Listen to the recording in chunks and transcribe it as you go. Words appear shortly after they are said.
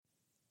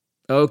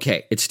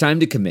Okay, it's time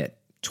to commit.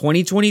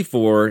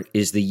 2024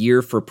 is the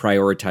year for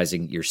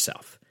prioritizing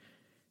yourself.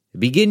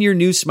 Begin your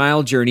new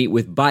smile journey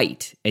with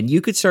Byte, and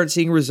you could start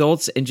seeing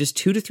results in just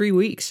 2 to 3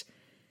 weeks.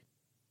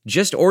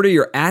 Just order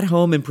your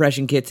at-home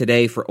impression kit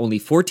today for only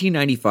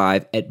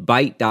 $14.95 at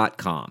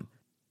Byte.com.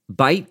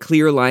 Byte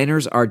clear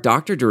liners are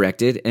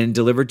doctor-directed and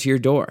delivered to your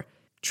door.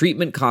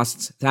 Treatment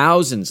costs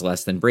thousands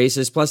less than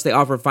braces, plus they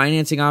offer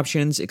financing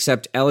options,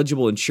 accept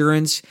eligible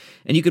insurance,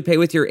 and you could pay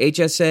with your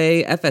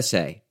HSA,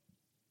 FSA.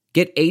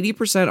 Get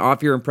 80%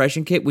 off your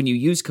impression kit when you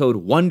use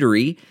code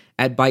WONDERY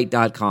at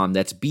Byte.com.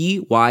 That's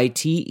BYTE.com.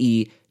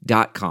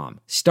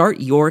 Start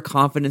your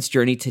confidence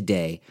journey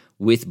today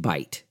with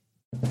Byte.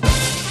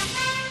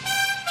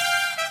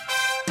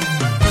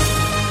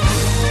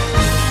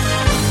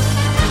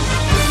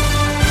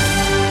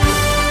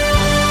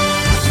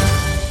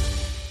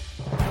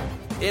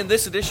 In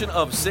this edition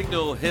of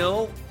Signal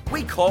Hill,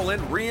 we call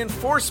in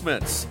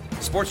reinforcements.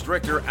 Sports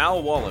Director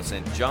Al Wallace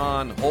and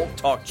John Holt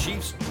talk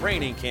Chiefs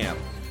training camp.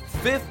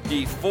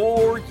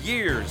 54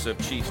 years of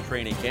Chiefs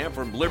training camp,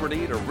 from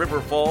Liberty to River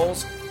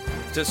Falls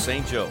to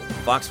St. Joe.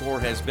 Fox 4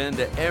 has been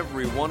to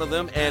every one of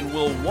them and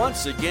will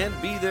once again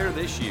be there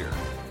this year.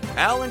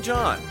 Al and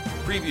John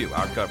preview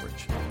our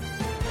coverage.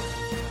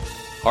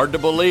 Hard to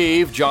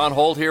believe. John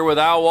Holt here with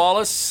Al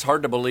Wallace.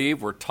 Hard to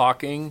believe we're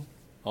talking,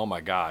 oh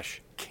my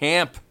gosh,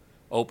 camp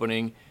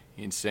opening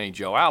in St.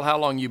 Joe. Al, how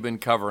long you been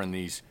covering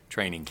these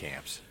training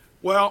camps?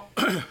 Well,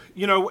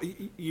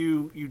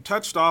 you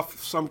touched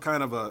off some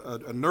kind of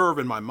a nerve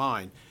in my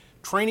mind.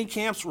 Training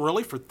camps,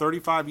 really, for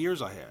 35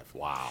 years I have.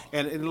 Wow.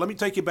 And let me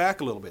take you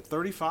back a little bit.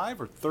 35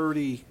 or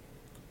 30?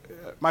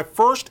 My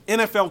first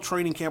NFL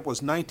training camp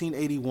was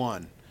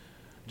 1981,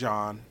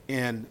 John,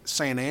 in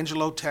San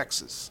Angelo,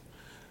 Texas,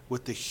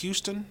 with the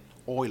Houston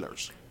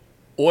Oilers.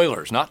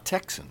 Oilers, not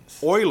Texans.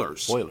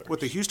 Oilers. With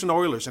the Houston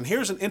Oilers. And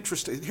here's a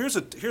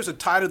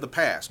tie to the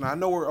past. Now, I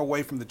know we're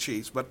away from the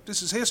Chiefs, but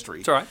this is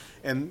history. It's all right.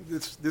 And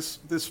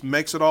this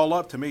makes it all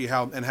up to me,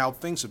 how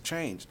things have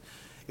changed.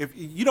 If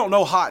you don't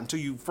know hot until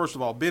you, first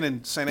of all, been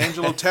in San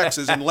Angelo,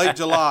 Texas in late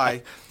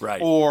July right.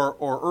 or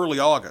early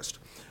August.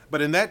 But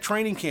in that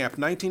training camp,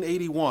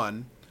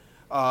 1981,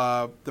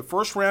 the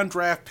first round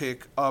draft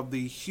pick of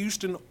the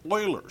Houston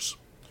Oilers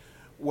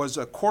was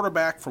a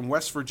quarterback from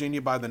West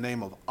Virginia by the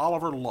name of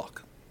Oliver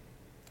Luck.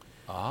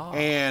 Ah.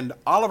 And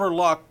Oliver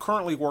Luck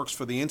currently works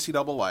for the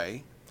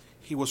NCAA.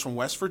 He was from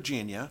West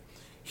Virginia.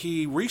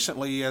 He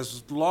recently,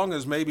 as long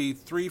as maybe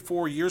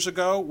 3-4 years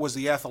ago, was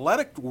the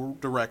athletic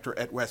director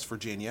at West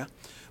Virginia.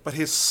 But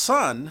his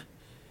son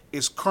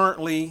is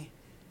currently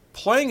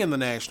playing in the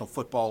National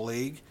Football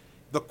League,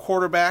 the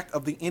quarterback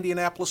of the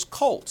Indianapolis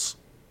Colts.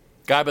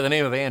 Guy by the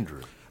name of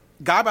Andrew.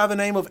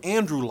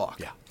 Luck.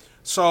 Yeah.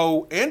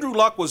 So Andrew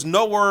Luck wasn't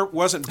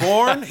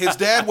born. His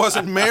dad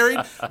wasn't married.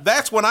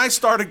 That's when I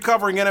started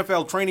covering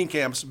NFL training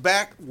camps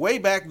way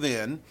back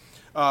then,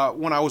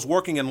 when I was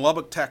working in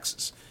Lubbock,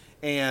 Texas,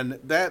 and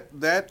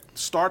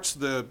that's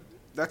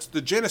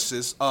the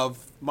genesis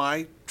of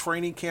my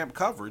training camp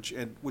coverage,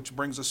 and which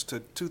brings us to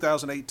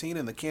 2018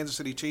 and the Kansas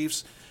City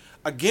Chiefs,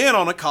 again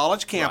on a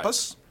college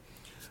campus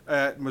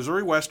at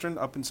Missouri Western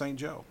up in St.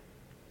 Joe.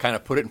 Kind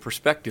of put it in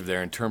perspective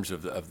there in terms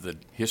of the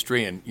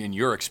history and in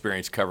your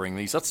experience covering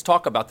these. Let's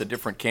talk about the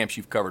different camps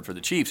you've covered for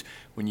the Chiefs.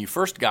 When you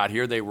first got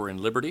here, they were in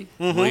Liberty,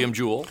 William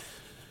Jewell.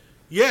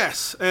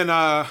 Yes, and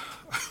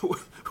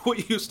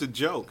we used to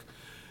joke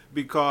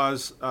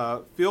because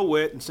Phil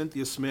Witt and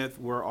Cynthia Smith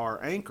were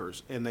our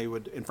anchors, and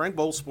Frank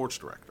Bowles, sports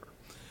director,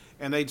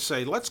 and they'd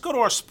say, "Let's go to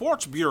our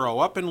sports bureau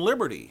up in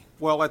Liberty."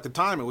 Well, at the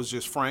time, it was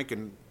just Frank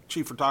and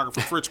chief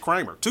photographer Fritz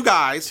Kramer. Two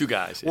guys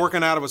yeah.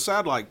 working out of a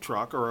satellite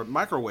truck or a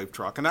microwave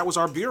truck, and that was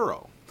our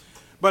bureau.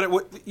 But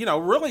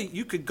really,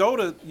 you could go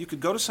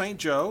to St.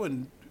 Joe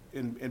and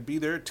be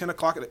there at 10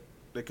 o'clock.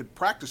 They could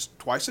practice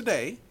twice a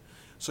day,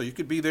 so you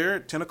could be there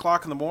at 10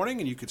 o'clock in the morning,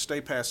 and you could stay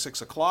past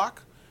 6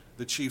 o'clock.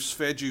 The Chiefs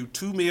fed you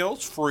 2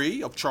 meals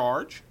free of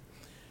charge,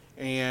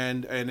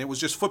 and it was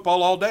just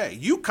football all day.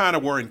 You kind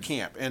of were in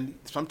camp, and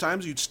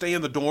sometimes you'd stay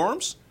in the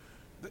dorms.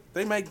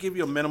 They might give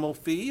you a minimal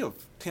fee of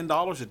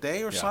 $10 a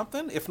day or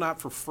something, if not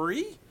for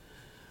free,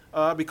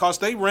 because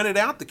they rented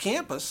out the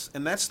campus,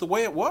 and that's the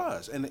way it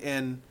was.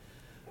 And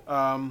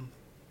I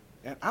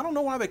don't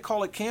know why they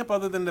call it camp,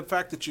 other than the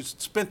fact that you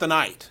spent the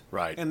night.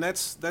 Right. And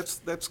that's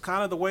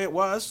kind of the way it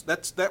was.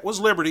 That was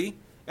Liberty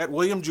at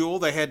William Jewell.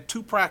 They had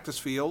 2 practice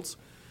fields,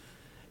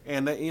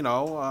 and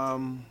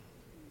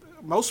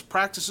most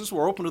practices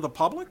were open to the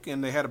public,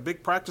 and they had a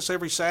big practice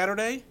every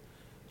Saturday.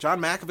 John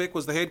Makovic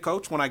was the head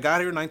coach when I got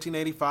here in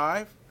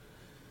 1985,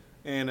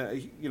 and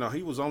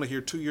he was only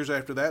here 2 years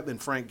after that. Then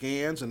Frank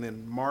Gans, and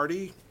then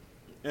Marty,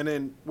 and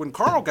then when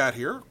Carl got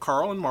here,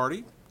 Carl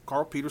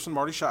Peterson,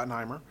 Marty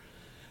Schottenheimer,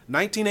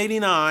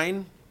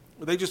 1989,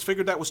 they just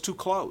figured that was too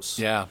close.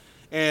 Yeah,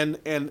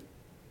 and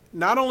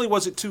not only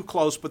was it too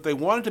close, but they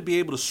wanted to be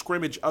able to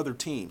scrimmage other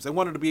teams. They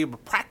wanted to be able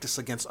to practice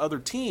against other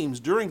teams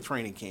during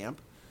training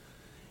camp.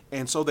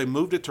 And so they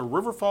moved it to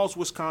River Falls,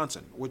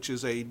 Wisconsin, which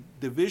is a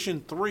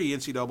Division III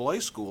NCAA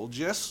school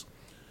just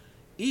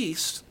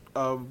east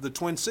of the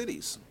Twin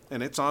Cities,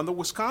 and it's on the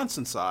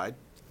Wisconsin side,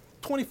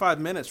 25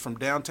 minutes from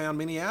downtown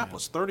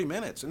Minneapolis, 30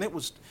 minutes, and it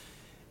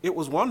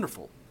was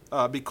wonderful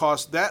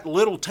because that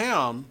little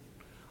town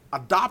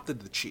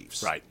adopted the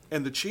Chiefs. Right.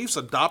 And the Chiefs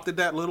adopted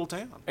that little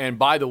town. And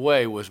by the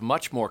way, was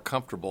much more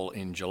comfortable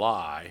in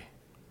July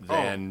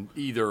than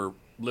either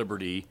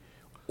Liberty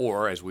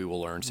or, as we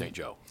will learn, St.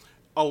 Joe.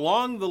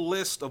 Along the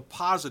list of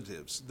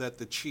positives that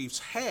the Chiefs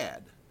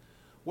had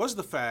was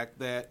the fact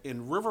that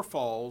in River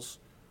Falls,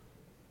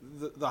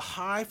 the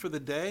high for the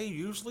day,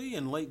 usually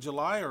in late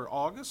July or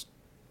August,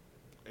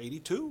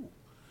 82.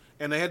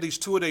 And they had these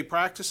 2-a-day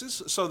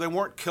practices, so they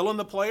weren't killing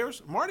the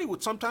players. Marty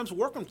would sometimes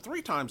work them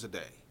 3 times a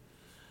day.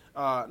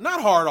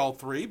 Not hard all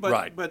 3, but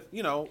Right. but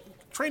you know,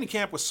 training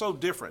camp was so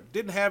different.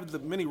 Didn't have the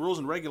many rules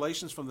and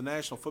regulations from the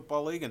National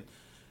Football League, and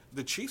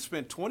the Chiefs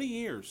spent 20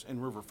 years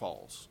in River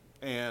Falls.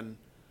 And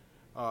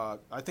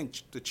I think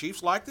the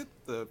Chiefs liked it,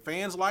 the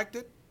fans liked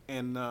it,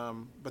 and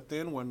but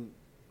then when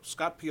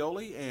Scott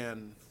Pioli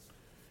and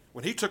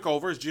when he took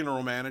over as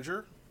general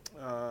manager,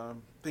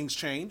 things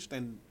changed,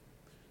 and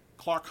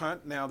Clark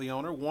Hunt, now the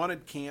owner,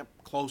 wanted camp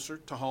closer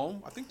to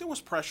home. I think there was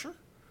pressure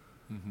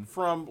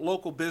from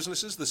local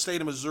businesses. The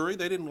state of Missouri,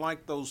 they didn't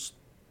like those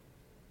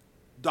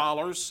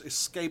dollars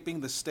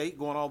escaping the state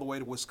going all the way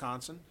to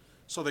Wisconsin,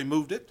 so they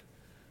moved it.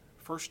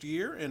 First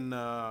year in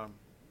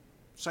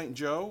St.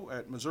 Joe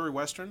at Missouri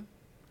Western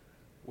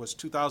was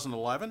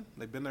 2011.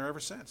 They've been there ever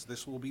since.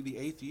 This will be the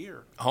 8th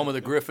year. Home of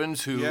the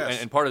Griffins, who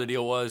Yes. and part of the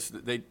deal was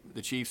that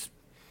the Chiefs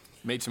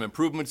made some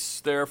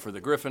improvements there for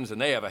the Griffins, and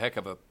they have a heck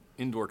of a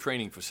indoor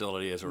training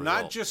facility as a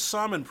result. Not just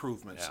some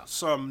improvements, Yeah.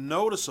 some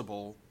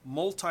noticeable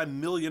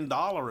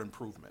multi-million-dollar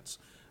improvements.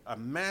 A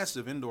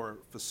massive indoor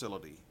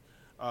facility.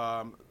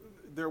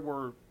 There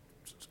were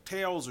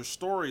tales or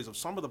stories of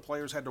some of the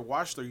players had to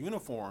wash their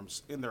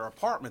uniforms in their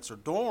apartments or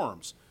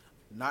dorms.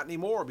 Not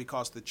anymore,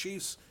 because the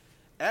Chiefs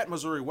at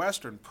Missouri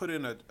Western put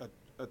in a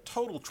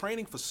total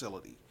training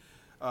facility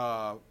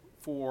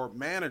for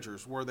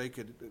managers where they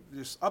could,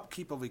 this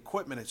upkeep of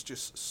equipment is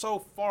just so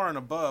far and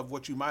above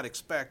what you might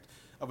expect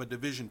of a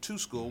Division II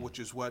school, which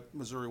is what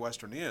Missouri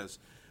Western is.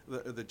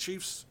 The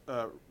Chiefs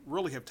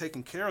really have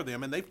taken care of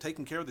them, and they've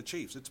taken care of the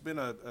Chiefs. It's been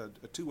a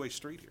two-way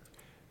street here.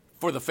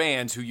 For the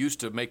fans who used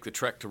to make the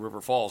trek to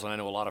River Falls, and I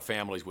know a lot of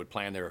families would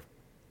plan their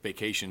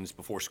vacations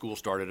before school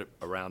started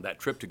around that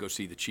trip to go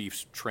see the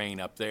Chiefs train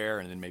up there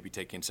and then maybe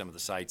take in some of the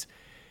sights.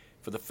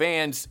 For the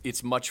fans,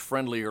 it's much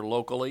friendlier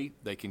locally.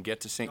 They can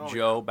get to St.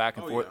 Joe back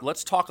and forth. Yeah.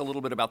 Let's talk a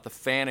little bit about the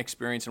fan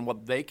experience and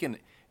what they can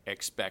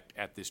expect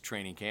at this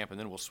training camp, and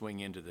then we'll swing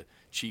into the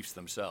Chiefs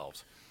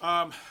themselves.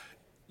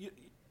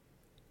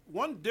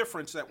 One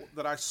difference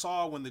that I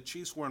saw when the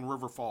Chiefs were in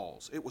River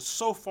Falls, it was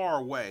so far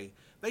away.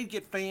 They'd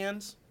get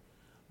fans,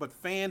 but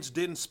fans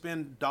didn't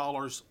spend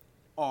dollars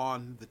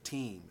on the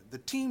team. The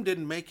team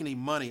didn't make any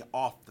money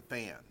off the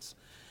fans.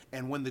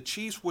 And when the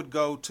Chiefs would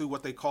go to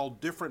what they call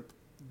different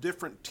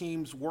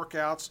teams'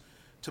 workouts,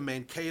 to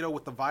Mankato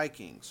with the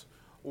Vikings,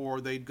 or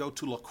they'd go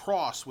to La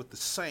Crosse with the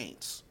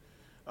Saints.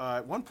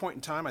 At one point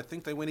in time, I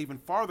think they went even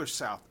farther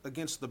south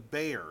against the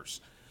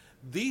Bears.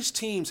 These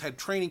teams had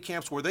training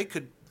camps where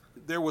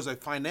there was a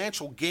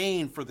financial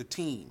gain for the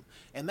team.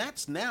 And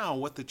that's now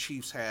what the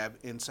Chiefs have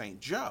in St.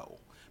 Joe,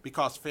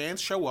 because fans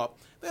show up.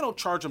 They don't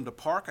charge them to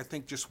park, I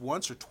think just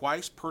once or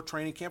twice per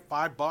training camp,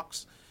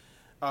 $5.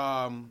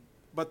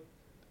 But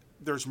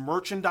there's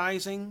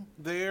merchandising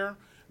there.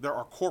 There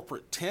are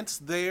corporate tents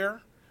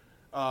there.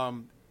 Back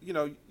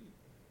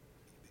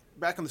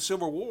in the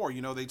Civil War,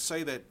 they'd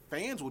say that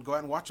fans would go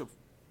out and watch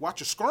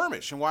a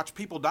skirmish and watch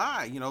people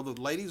die. The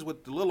ladies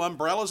with the little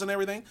umbrellas and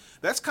everything.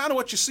 That's kind of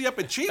what you see up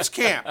at Chiefs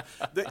camp.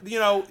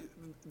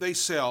 They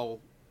sell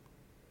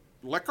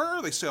liquor,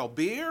 they sell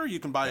beer. You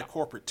can buy a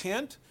corporate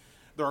tent.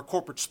 There are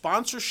corporate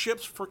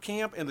sponsorships for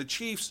camp, and the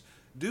Chiefs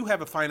do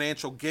have a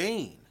financial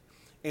gain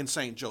in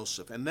St.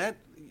 Joseph. And that,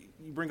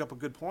 you bring up a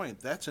good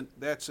point. That's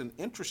an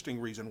interesting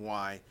reason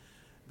why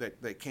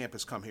that camp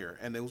has come here,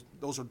 and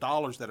those are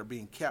dollars that are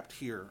being kept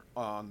here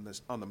on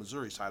the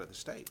Missouri side of the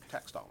state,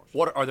 tax dollars.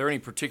 What are there any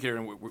particular?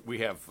 And we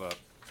have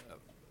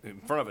in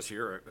front of us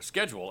here a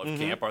schedule of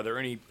camp. Are there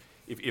any?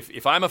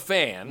 If I'm a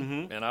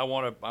fan and I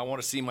want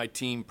to see my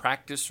team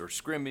practice or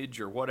scrimmage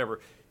or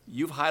whatever,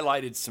 you've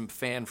highlighted some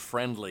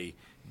fan-friendly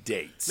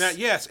dates. Now,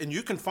 yes, and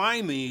you can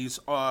find these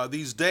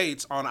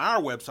dates on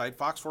our website,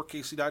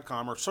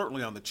 fox4kc.com, or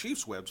certainly on the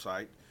Chiefs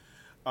website.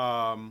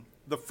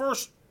 The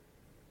first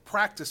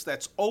practice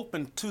that's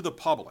open to the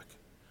public,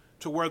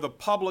 to where the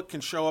public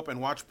can show up and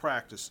watch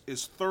practice,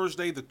 is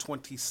Thursday the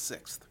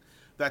 26th.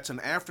 That's an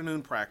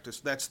afternoon practice.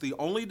 That's the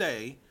only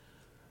day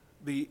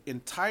the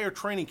entire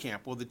training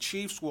camp where the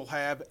Chiefs will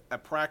have a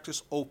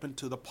practice open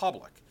to the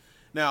public.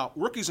 Now,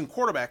 rookies and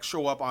quarterbacks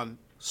show up on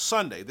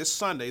Sunday, this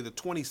Sunday, the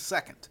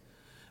 22nd.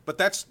 But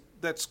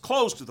that's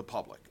closed to the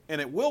public, and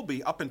it will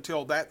be up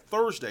until that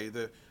Thursday,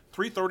 the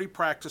 3:30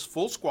 practice,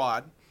 full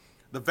squad.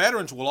 The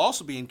veterans will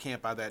also be in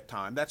camp by that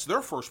time. That's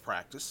their first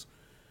practice,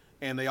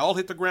 and they all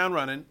hit the ground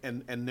running,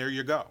 and there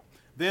you go.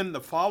 Then the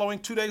following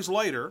 2 days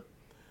later,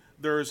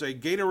 there's a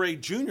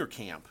Gatorade Junior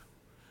Camp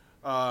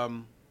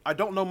I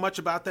don't know much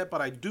about that,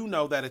 but I do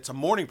know that it's a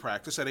morning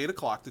practice at 8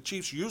 o'clock. The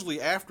Chiefs usually,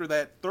 after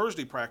that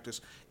Thursday practice,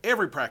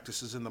 every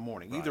practice is in the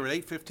morning, either at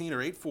 8:15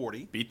 or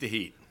 8:40. Beat the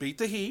heat. Beat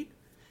the heat.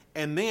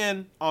 And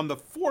then on the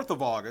 4th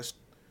of August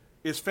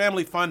is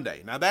Family Fun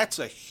Day. Now, that's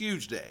a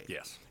huge day.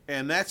 Yes.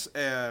 And that's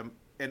an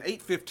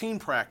 8:15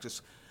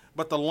 practice,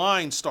 but the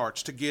line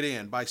starts to get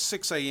in by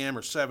 6 a.m.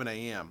 or 7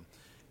 a.m.,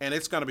 and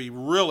it's going to be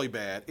really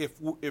bad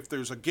if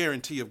there's a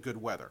guarantee of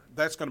good weather.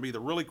 That's going to be the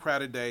really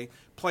crowded day.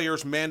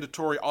 Players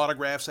mandatory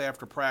autographs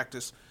after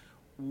practice.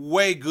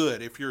 Way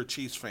good if you're a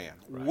Chiefs fan.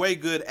 Right. Way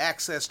good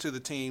access to the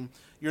team.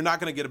 You're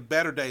not going to get a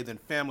better day than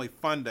Family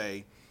Fun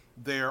Day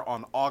there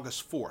on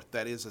August 4th.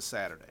 That is a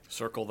Saturday.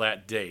 Circle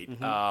that date.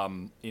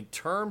 In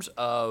terms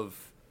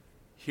of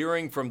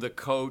hearing from the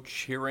coach,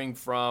 hearing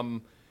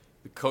from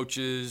the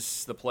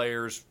coaches, the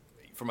players,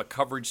 from a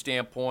coverage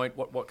standpoint,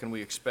 what can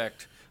we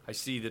expect? I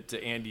see that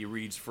Andy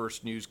Reid's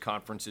first news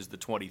conference is the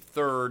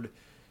 23rd.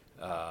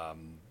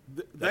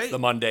 That's the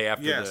Monday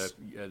after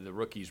the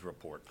rookies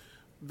report.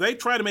 They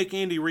try to make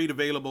Andy Reid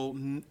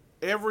available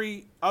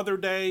every other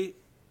day.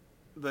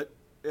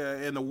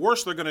 And the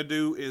worst they're going to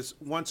do is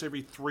once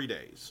every 3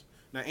 days.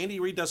 Now, Andy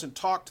Reid doesn't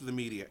talk to the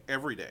media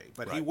every day,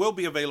 but he will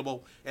be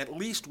available at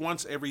least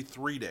once every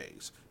 3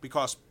 days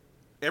because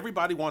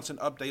everybody wants an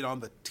update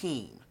on the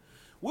team.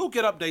 We'll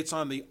get updates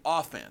on the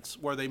offense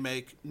where they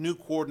make new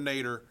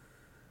coordinator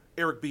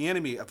Eric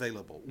Bieniemy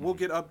available. We'll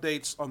get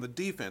updates on the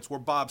defense where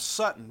Bob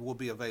Sutton will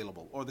be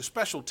available, or the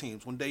special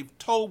teams when Dave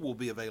Toub will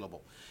be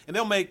available. And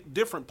they'll make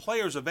different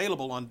players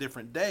available on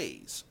different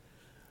days.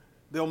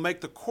 They'll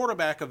make the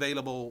quarterback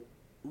available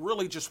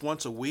really just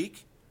once a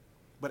week,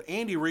 but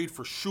Andy Reid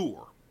for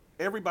sure.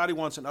 Everybody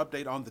wants an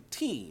update on the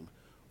team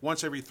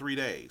once every 3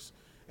 days.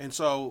 And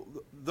so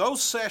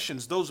those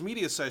sessions, those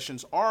media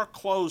sessions are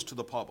closed to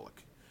the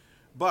public.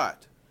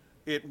 But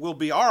it will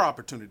be our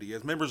opportunity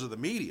as members of the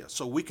media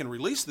so we can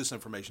release this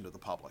information to the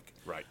public.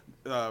 Right.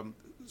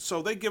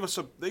 So they give us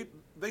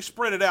they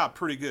spread it out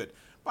pretty good.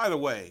 By the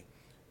way,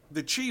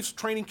 the Chiefs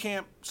training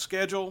camp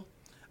schedule,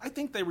 I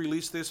think they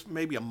released this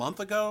maybe a month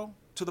ago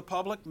to the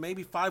public,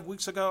 maybe 5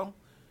 weeks ago.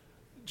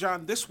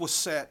 John, this was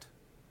set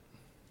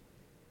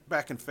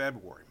back in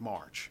February,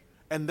 March,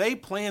 and they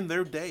planned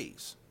their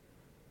days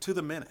to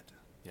the minute.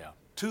 Yeah.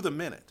 To the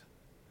minute.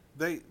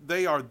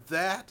 They are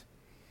that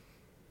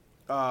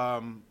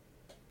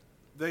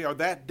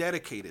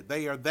dedicated.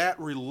 They are that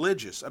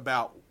religious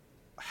about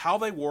how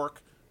they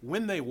work,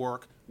 when they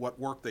work, what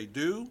work they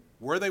do,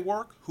 where they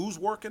work, who's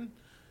working.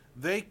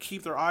 They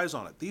keep their eyes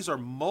on it. These are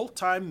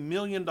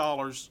multi-million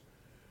dollar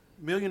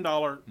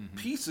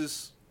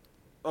pieces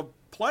of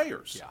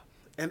players. Yeah.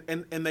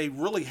 And they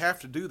really have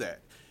to do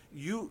that.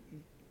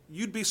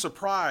 You'd be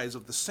surprised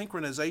of the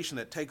synchronization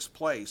that takes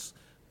place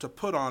to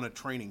put on a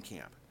training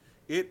camp.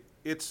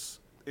 It's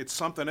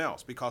something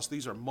else because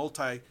these are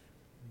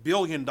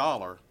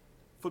multi-billion-dollar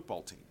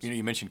football teams. You know,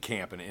 you mentioned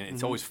camp, and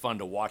it's always fun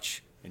to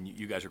watch. And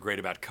you guys are great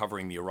about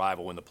covering the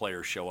arrival when the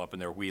players show up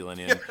and they're wheeling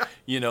in,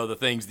 the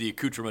things, the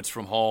accoutrements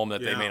from home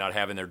that they may not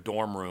have in their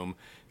dorm room,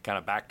 kind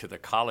of back to the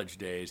college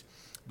days.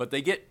 But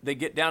they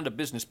get down to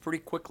business pretty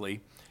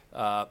quickly.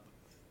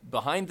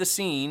 Behind the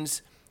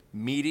scenes,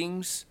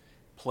 meetings,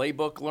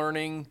 playbook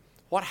learning,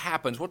 what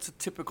happens? What's a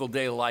typical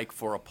day like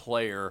for a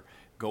player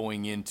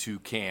going into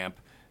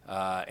camp?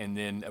 And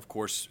then, of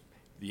course,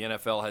 the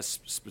NFL has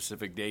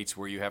specific dates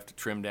where you have to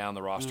trim down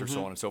the roster,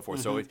 so on and so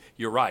forth. So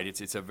you're right.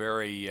 It's a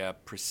very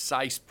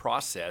precise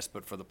process,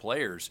 but for the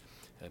players,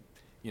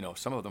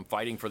 some of them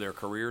fighting for their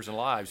careers and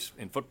lives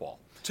in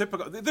football.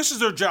 Typical. This is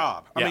their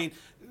job. Yeah. I mean,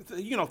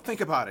 think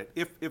about it.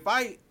 If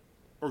I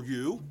or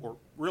you or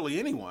really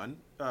anyone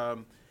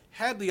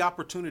had the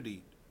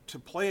opportunity to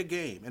play a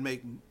game and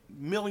make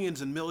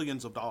millions and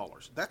millions of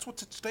dollars, that's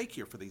what's at stake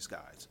here for these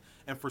guys.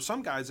 And for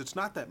some guys, it's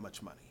not that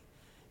much money.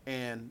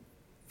 And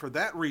for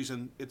that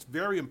reason, it's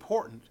very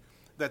important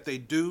that they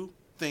do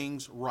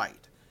things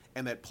right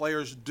and that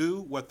players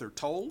do what they're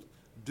told,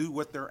 do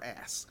what they're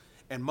asked.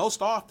 And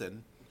most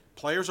often,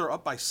 players are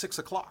up by 6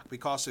 o'clock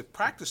because if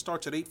practice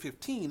starts at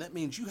 8:15, that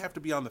means you have to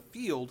be on the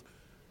field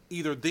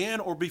either then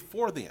or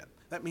before then.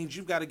 That means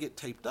you've got to get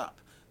taped up.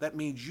 That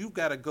means you've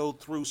got to go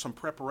through some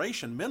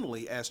preparation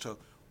mentally as to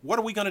what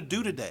are we going to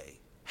do today?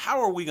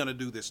 How are we going to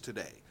do this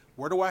today?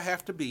 Where do I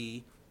have to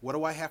be? What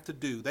do I have to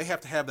do? They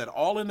have to have that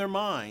all in their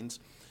minds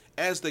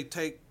as they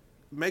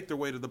make their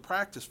way to the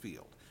practice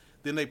field.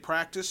 Then they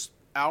practice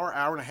hour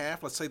and a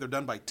half. Let's say they're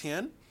done by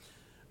 10.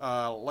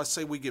 Let's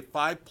say we get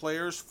 5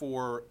 players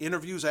for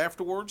interviews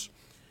afterwards.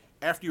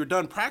 After you're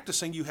done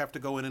practicing, you have to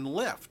go in and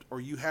lift, or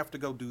you have to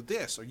go do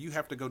this, or you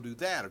have to go do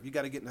that, or you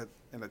got to get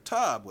in a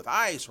tub with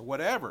ice or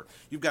whatever.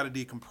 You've got to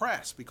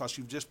decompress because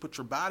you've just put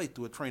your body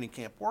through a training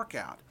camp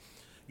workout.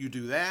 You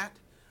do that,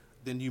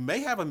 then you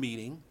may have a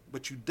meeting,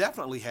 but you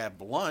definitely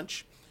have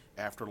lunch.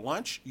 After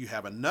lunch, you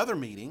have another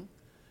meeting.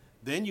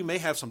 Then you may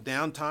have some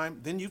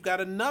downtime. Then you've got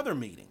another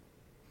meeting.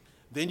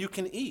 Then you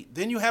can eat.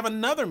 Then you have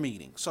another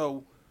meeting.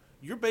 So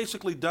you're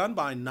basically done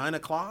by 9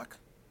 o'clock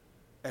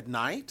at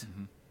night.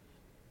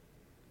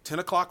 10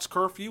 o'clock's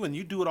curfew, and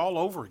you do it all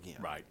over again.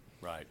 Right.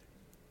 Right.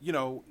 You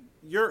know,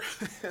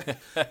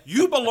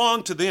 you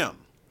belong to them,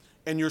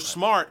 and you're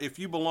smart if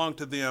you belong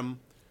to them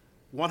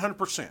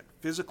 100%,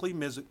 physically,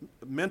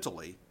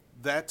 mentally.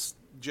 That's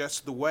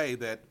just the way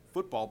that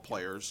football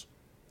players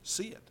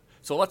see it.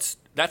 So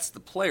that's the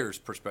players'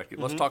 perspective.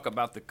 Let's talk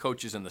about the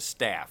coaches and the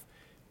staff,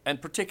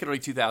 and particularly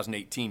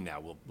 2018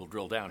 now. We'll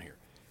drill down here.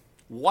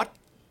 What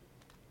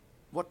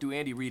do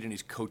Andy Reid and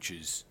his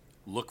coaches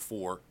look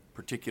for,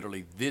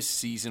 particularly this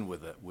season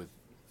with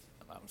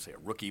I don't say a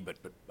rookie, but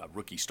a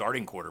rookie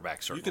starting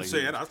quarterback, certainly. You can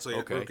say it. I'll say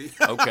okay. it, rookie.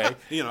 Okay.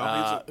 You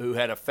know, who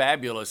had a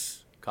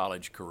fabulous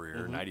college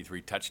career,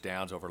 93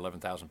 touchdowns, over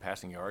 11,000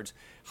 passing yards,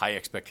 high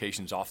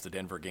expectations off the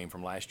Denver game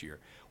from last year.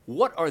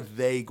 What are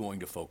they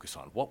going to focus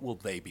on? What will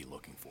they be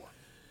looking for?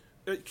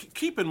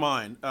 Keep in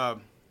mind,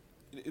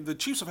 the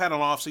Chiefs have had an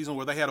offseason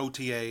where they had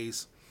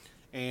OTAs,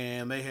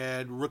 and they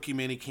had rookie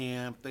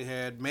minicamp, they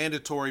had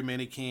mandatory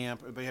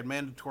minicamp, they had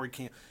mandatory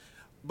camp,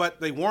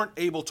 but they weren't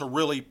able to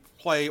really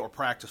play or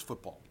practice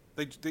football.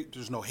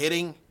 There's no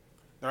hitting.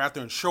 They're out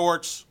there in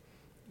shorts.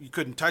 You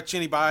couldn't touch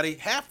anybody.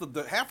 Half of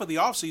the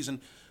offseason,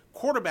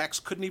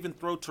 quarterbacks couldn't even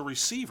throw to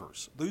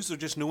receivers. These are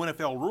just new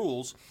NFL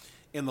rules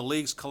in the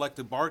league's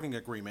collective bargaining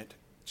agreement.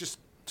 Just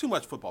too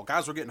much football.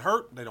 Guys are getting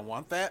hurt. They don't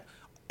want that.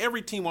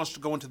 Every team wants to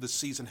go into the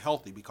season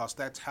healthy because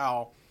that's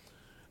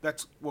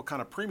what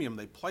kind of premium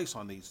they place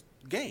on these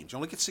games. You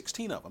only get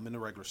 16 of them in the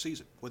regular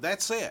season. With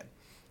that said,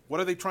 what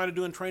are they trying to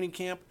do in training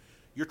camp?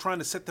 You're trying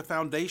to set the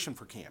foundation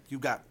for camp.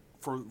 You've got,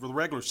 for the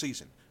regular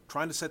season,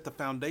 trying to set the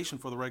foundation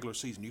for the regular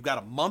season. You've got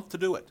a month to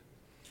do it.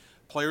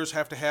 Players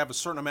have to have a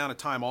certain amount of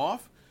time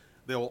off.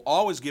 They will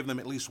always give them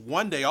at least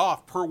one day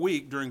off per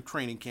week during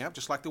training camp,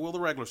 just like they will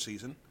the regular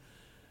season.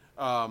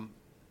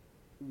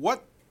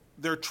 What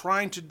they're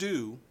trying to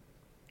do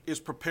is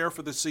prepare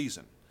for the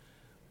season.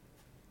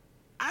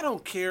 I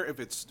don't care if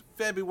it's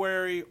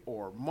February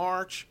or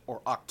March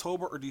or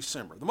October or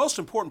December. The most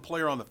important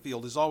player on the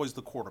field is always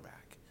the quarterback.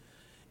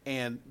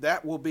 And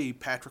that will be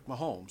Patrick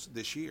Mahomes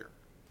this year.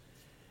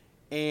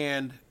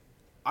 And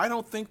I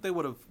don't think they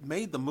would have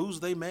made the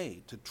moves they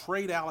made to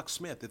trade Alex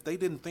Smith if they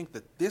didn't think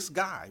that this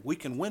guy, we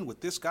can win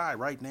with this guy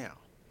right now.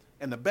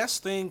 And the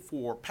best thing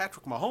for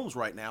Patrick Mahomes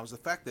right now is the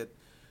fact that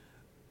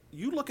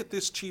you look at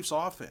this Chiefs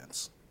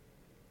offense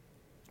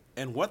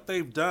and what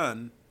they've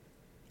done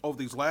over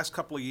these last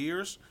couple of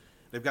years.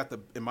 They've got,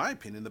 in my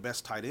opinion, the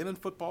best tight end in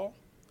football.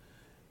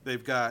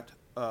 They've got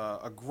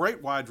a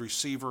great wide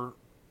receiver,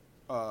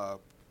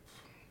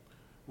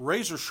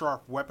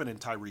 razor-sharp weapon in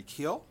Tyreek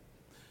Hill.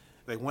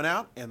 They went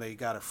out and they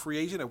got a free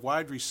agent, a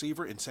wide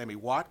receiver in Sammy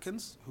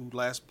Watkins, who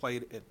last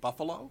played at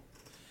Buffalo.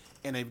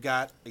 And they've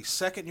got a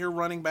second-year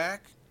running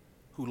back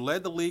who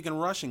led the league in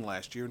rushing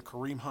last year in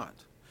Kareem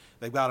Hunt.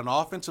 They've got an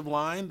offensive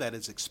line that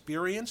is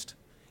experienced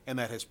and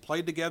that has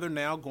played together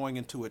now going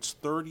into its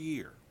third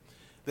year.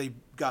 They've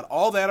got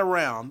all that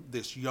around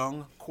this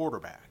young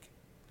quarterback.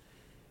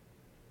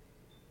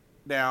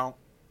 Now,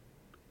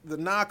 the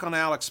knock on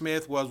Alex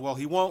Smith was, well,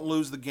 he won't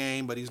lose the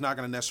game, but he's not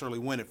going to necessarily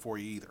win it for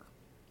you either.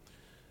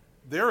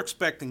 They're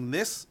expecting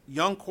this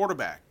young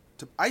quarterback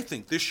to, I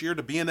think, this year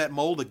to be in that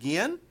mold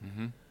again,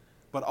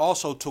 but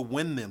also to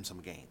win them some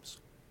games.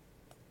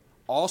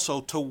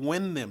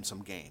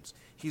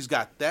 He's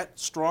got that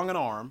strong an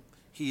arm.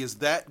 He is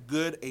that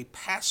good a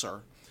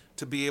passer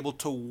to be able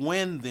to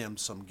win them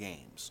some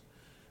games.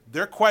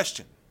 Their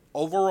question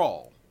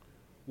overall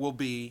will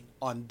be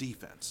on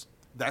defense.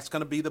 That's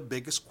going to be the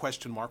biggest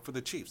question mark for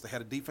the Chiefs. They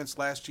had a defense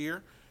last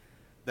year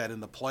that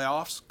in the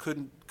playoffs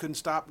couldn't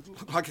stop,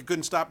 like it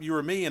couldn't stop you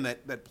or me in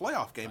that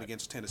playoff game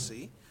against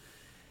Tennessee.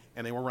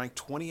 And they were ranked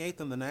 28th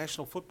in the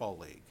National Football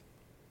League.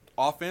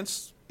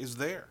 Offense is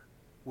there.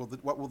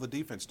 What will the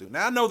defense do?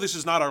 Now, I know this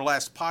is not our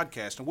last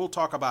podcast, and we'll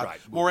talk about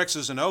more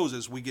X's and O's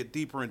as we get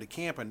deeper into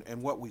camp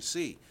and what we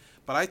see.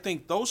 But I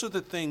think those are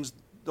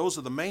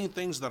the main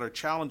things that are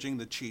challenging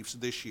the Chiefs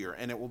this year,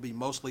 and it will be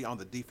mostly on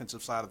the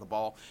defensive side of the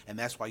ball, and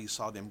that's why you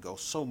saw them go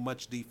so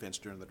much defense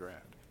during the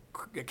draft.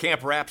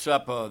 Camp wraps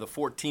up the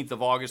 14th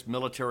of August,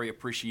 Military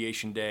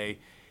Appreciation Day,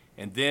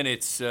 and then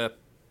it's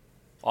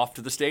off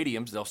to the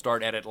stadiums. They'll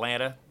start at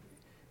Atlanta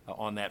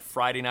on that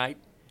Friday night.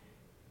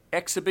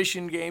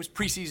 Exhibition games,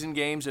 preseason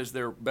games, as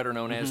they're better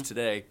known as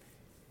today.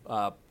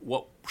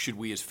 What should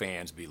we as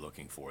fans be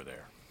looking for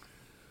there?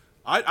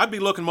 I'd be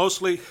looking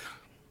mostly.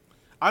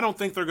 I don't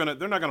think they're not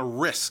going to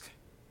risk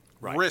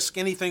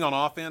anything on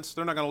offense.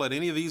 They're not going to let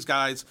any of these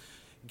guys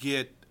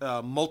get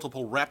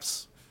multiple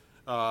reps.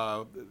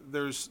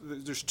 There's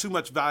too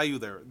much value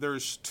there.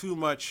 There's too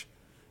much.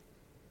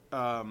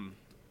 I'm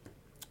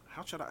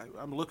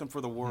looking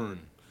for the word.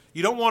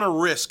 You don't want to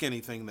risk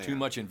anything there. Too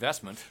much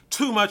investment.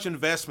 Too much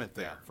investment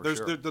there. Yeah,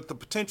 sure. The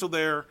potential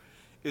there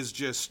is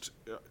just.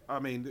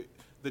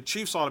 The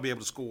Chiefs ought to be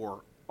able to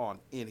score on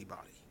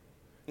anybody.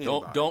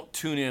 Don't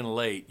tune in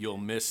late. You'll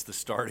miss the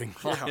starting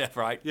lineup,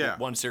 right? Yeah.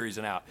 One series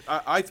and out.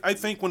 I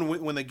think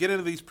when they get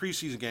into these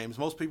preseason games,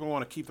 most people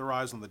want to keep their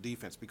eyes on the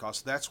defense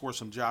because that's where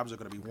some jobs are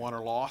going to be won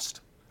or lost.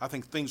 I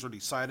think things are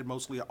decided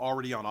mostly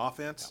already on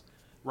offense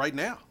right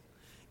now.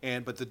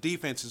 But the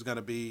defense is going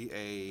to be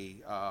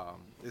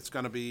this is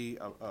going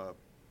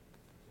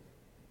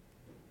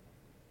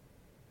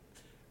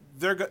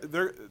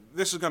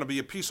to be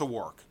a piece of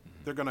work.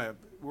 We're going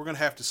to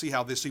have to see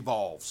how this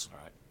evolves. All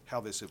right. How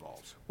this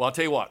evolves. Well, I'll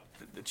tell you what,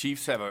 the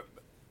Chiefs have a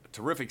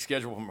terrific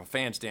schedule from a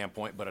fan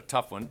standpoint, but a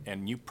tough one,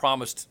 and you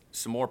promised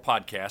some more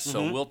podcasts,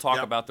 so we'll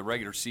talk about the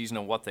regular season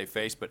and what they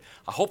face. But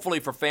hopefully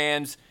for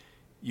fans,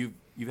 you've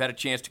had a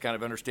chance to kind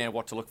of understand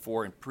what to look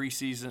for in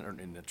preseason or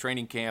in the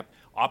training camp,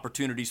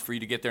 opportunities for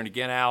you to get there. And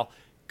again, Al,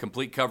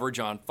 complete coverage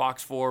on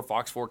Fox 4,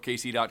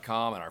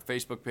 fox4kc.com, and our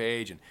Facebook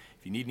page. And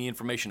if you need any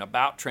information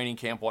about training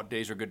camp, what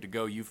days are good to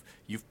go, you've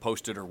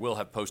posted or will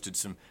have posted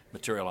some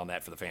material on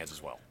that for the fans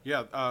as well.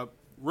 Yeah,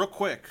 real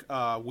quick,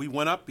 we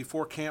went up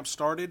before camp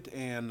started,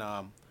 and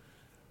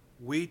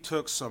we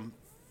took some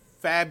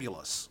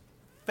fabulous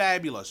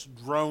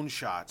drone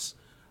shots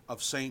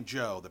of St.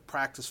 Joe, the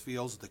practice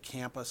fields, the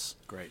campus.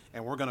 Great.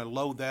 And we're going to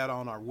load that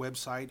on our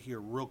website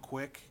here real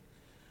quick.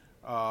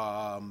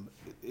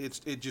 It's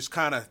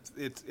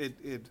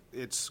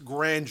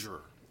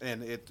grandeur,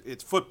 and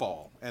it's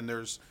football. And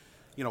there's,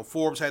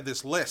 Forbes had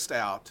this list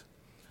out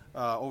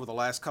over the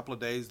last couple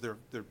of days. Their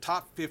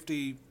top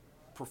 50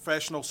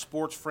 professional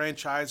sports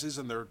franchises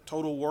and their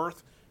total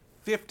worth.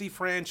 50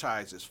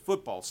 franchises: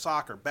 football,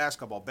 soccer,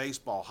 basketball,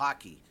 baseball,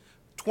 hockey.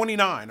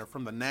 29 are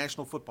from the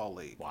National Football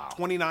League. Wow.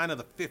 29 of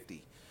the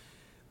 50.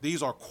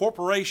 These are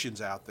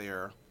corporations out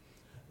there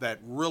that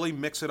really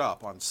mix it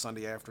up on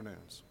Sunday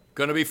afternoons.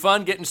 Going to be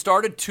fun getting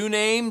started. 2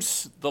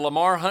 names, the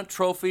Lamar Hunt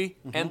Trophy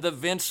and the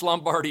Vince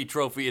Lombardi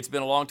Trophy. It's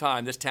been a long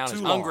time. This town is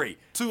hungry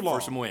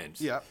for some wins.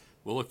 Yep.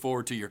 We'll look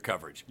forward to your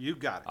coverage. You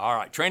got it. All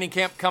right, training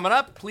camp coming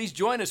up. Please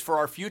join us for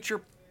our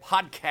future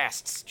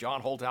podcasts.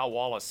 John Holt, Al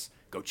Wallace.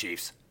 Go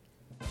Chiefs.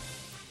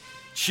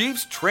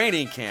 Chiefs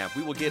training camp.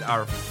 We will get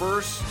our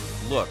first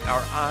look,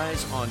 our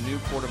eyes on new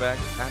quarterback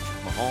Patrick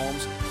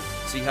Mahomes.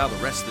 See how the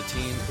rest of the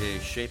team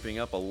is shaping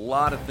up. A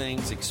lot of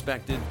things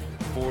expected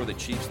for the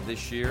Chiefs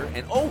this year.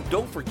 And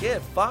don't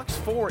forget, Fox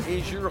 4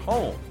 is your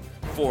home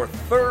for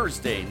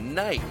Thursday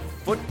night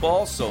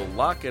football, so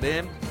lock it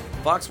in.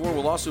 Fox 4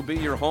 will also be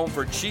your home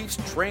for Chiefs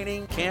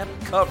training camp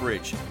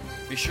coverage.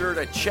 Be sure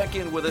to check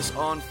in with us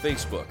on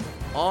Facebook,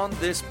 on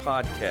this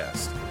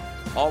podcast,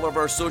 all of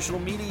our social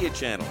media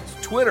channels,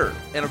 Twitter,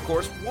 and of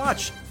course,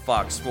 watch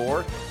Fox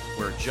 4,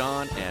 where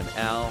John and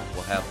Al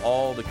will have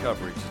all the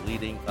coverage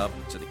leading up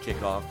to the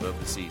kickoff of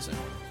the season.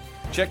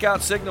 Check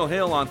out Signal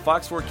Hill on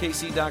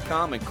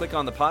fox4kc.com and click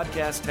on the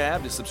podcast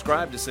tab to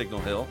subscribe to Signal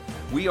Hill.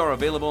 We are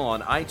available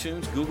on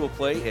iTunes, Google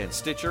Play, and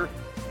Stitcher.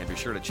 And be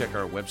sure to check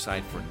our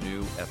website for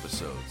new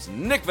episodes.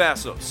 Nick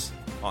Vassos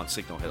on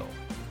Signal Hill.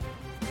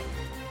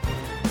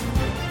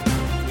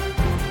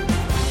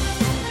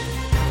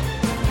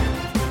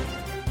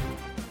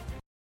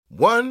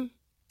 One,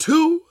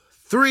 2,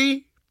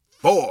 3,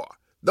 4.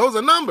 Those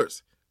are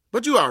numbers,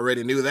 but you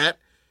already knew that.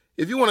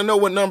 If you want to know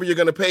what number you're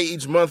going to pay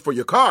each month for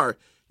your car,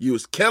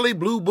 use Kelley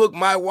Blue Book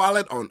My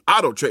Wallet on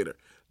AutoTrader.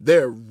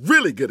 They're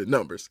really good at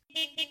numbers.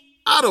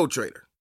 AutoTrader.